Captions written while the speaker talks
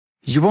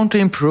You want to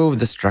improve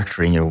the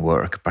structure in your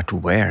work, but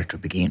where to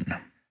begin?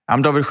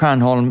 I'm David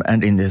Stiernholm,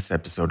 and in this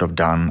episode of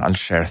Done, I'll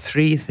share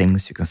 3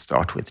 things you can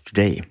start with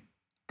today.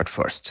 But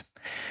first,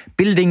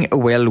 building a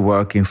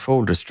well-working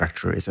folder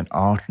structure is an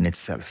art in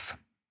itself.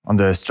 On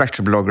the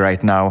structure blog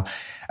right now,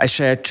 I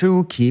share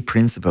 2 key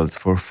principles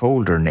for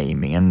folder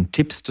naming and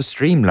tips to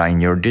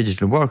streamline your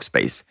digital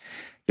workspace.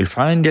 You'll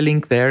find a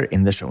link there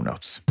in the show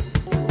notes.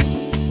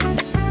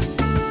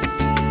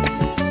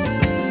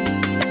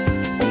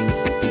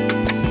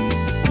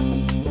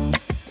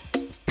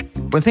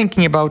 When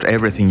thinking about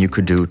everything you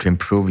could do to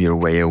improve your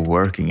way of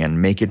working and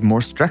make it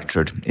more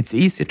structured, it's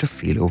easy to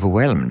feel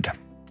overwhelmed.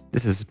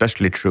 This is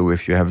especially true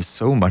if you have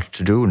so much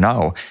to do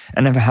now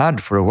and have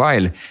had for a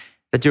while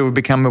that you've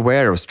become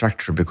aware of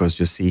structure because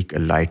you seek a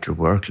lighter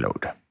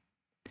workload.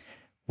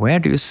 Where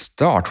do you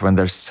start when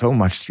there's so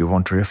much you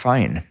want to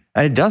refine?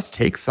 And it does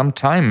take some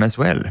time as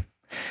well.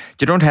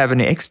 You don't have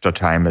any extra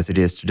time as it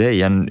is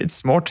today, and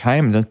it's more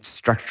time than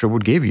structure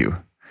would give you.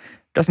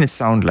 Doesn't it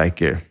sound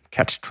like a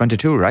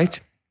catch-22, right?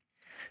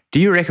 Do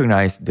you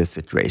recognize this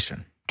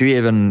situation? Do you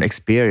even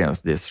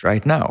experience this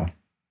right now?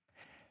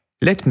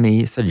 Let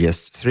me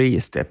suggest 3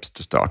 steps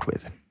to start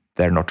with.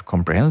 They're not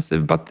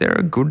comprehensive, but they're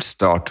a good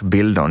start to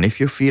build on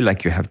if you feel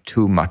like you have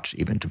too much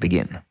even to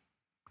begin.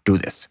 Do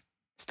this.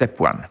 Step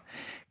 1.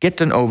 Get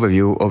an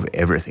overview of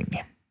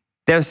everything.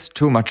 There's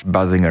too much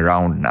buzzing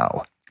around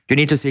now. You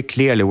need to see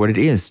clearly what it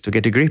is to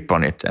get a grip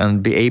on it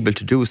and be able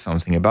to do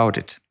something about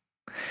it.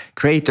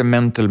 Create a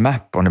mental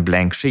map on a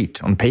blank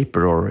sheet, on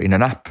paper or in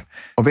an app,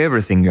 of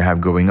everything you have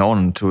going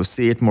on to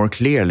see it more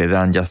clearly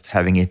than just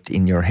having it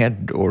in your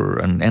head or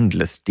an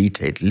endless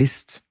detailed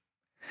list.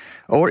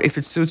 Or if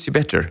it suits you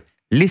better,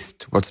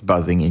 list what's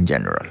buzzing in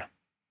general.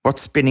 What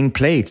spinning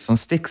plates on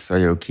sticks are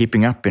you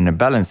keeping up in a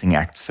balancing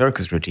act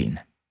circus routine?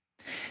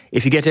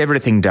 If you get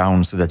everything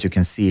down so that you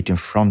can see it in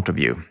front of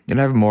you, you'll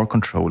have more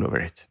control over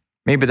it.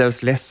 Maybe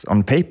there's less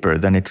on paper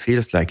than it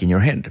feels like in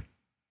your head.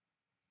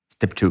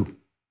 Step 2.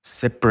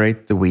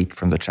 Separate the wheat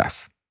from the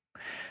chaff.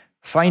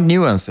 Find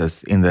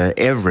nuances in the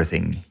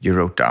everything you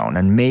wrote down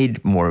and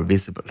made more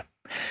visible.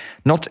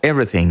 Not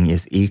everything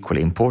is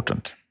equally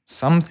important.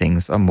 Some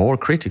things are more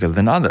critical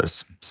than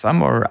others.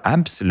 Some are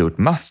absolute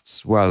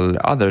musts, while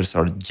others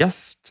are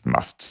just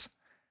musts.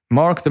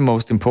 Mark the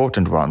most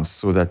important ones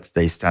so that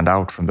they stand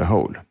out from the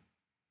whole.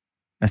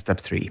 And step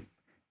 3.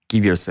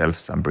 Give yourself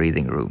some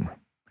breathing room.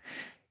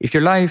 If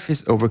your life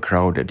is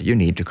overcrowded, you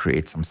need to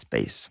create some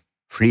space.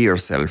 Free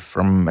yourself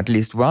from at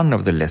least one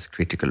of the less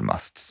critical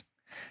musts.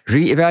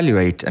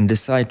 Re-evaluate and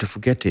decide to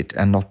forget it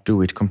and not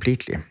do it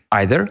completely.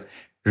 Either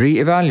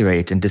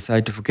re-evaluate and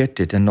decide to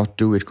forget it and not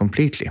do it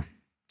completely.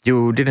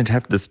 You didn't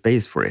have the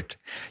space for it.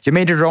 You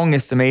made a wrong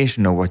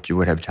estimation of what you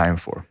would have time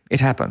for. It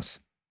happens.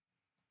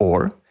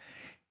 Or,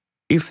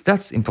 if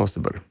that's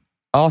impossible,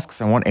 ask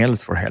someone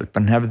else for help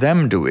and have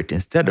them do it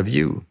instead of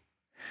you.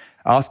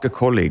 Ask a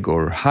colleague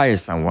or hire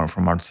someone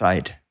from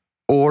outside.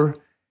 Or,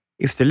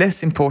 if the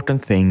less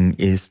important thing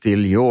is still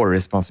your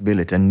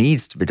responsibility and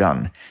needs to be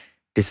done,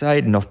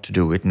 decide not to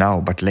do it now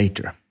but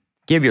later.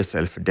 Give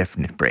yourself a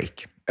definite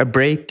break. A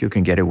break you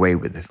can get away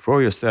with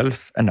for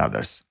yourself and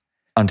others.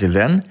 Until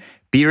then,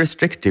 be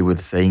restrictive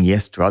with saying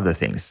yes to other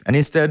things and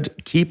instead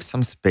keep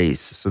some space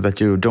so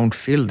that you don't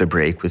fill the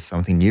break with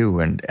something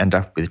new and end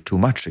up with too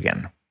much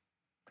again.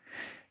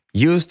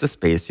 Use the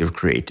space you've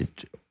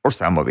created, or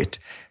some of it,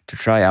 to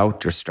try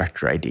out your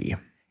structure idea.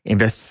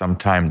 Invest some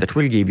time that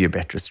will give you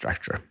better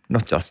structure,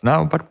 not just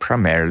now, but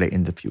primarily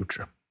in the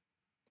future.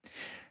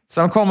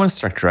 Some common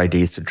structure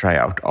ideas to try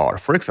out are,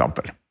 for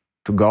example,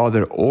 to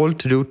gather all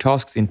to-do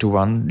tasks into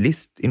one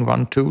list in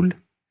one tool,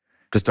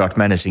 to start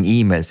managing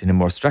emails in a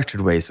more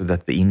structured way so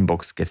that the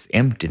inbox gets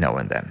empty now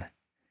and then,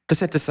 to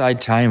set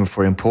aside time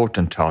for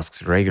important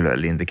tasks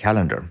regularly in the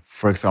calendar,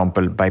 for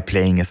example, by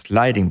playing a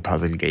sliding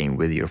puzzle game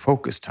with your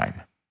focus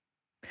time.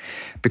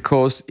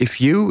 Because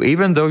if you,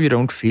 even though you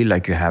don't feel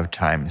like you have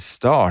time,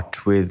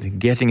 start with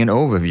getting an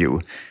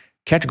overview,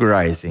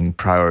 categorizing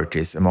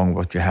priorities among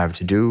what you have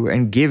to do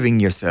and giving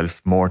yourself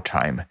more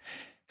time,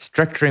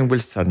 structuring will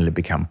suddenly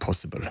become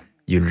possible.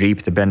 You'll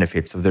reap the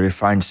benefits of the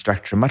refined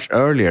structure much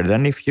earlier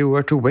than if you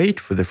were to wait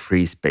for the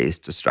free space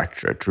to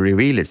structure to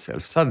reveal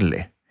itself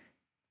suddenly.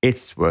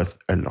 It's worth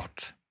a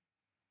lot.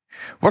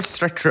 What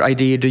structure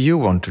idea do you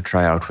want to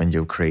try out when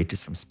you've created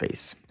some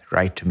space?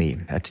 Write to me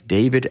at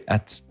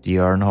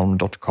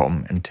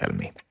david@stiernholm.com and tell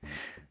me.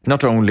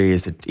 Not only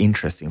is it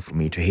interesting for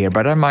me to hear,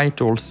 but I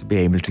might also be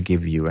able to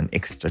give you an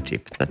extra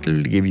tip that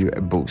will give you a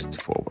boost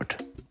forward.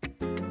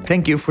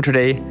 Thank you for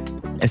today,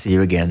 and see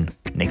you again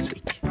next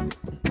week.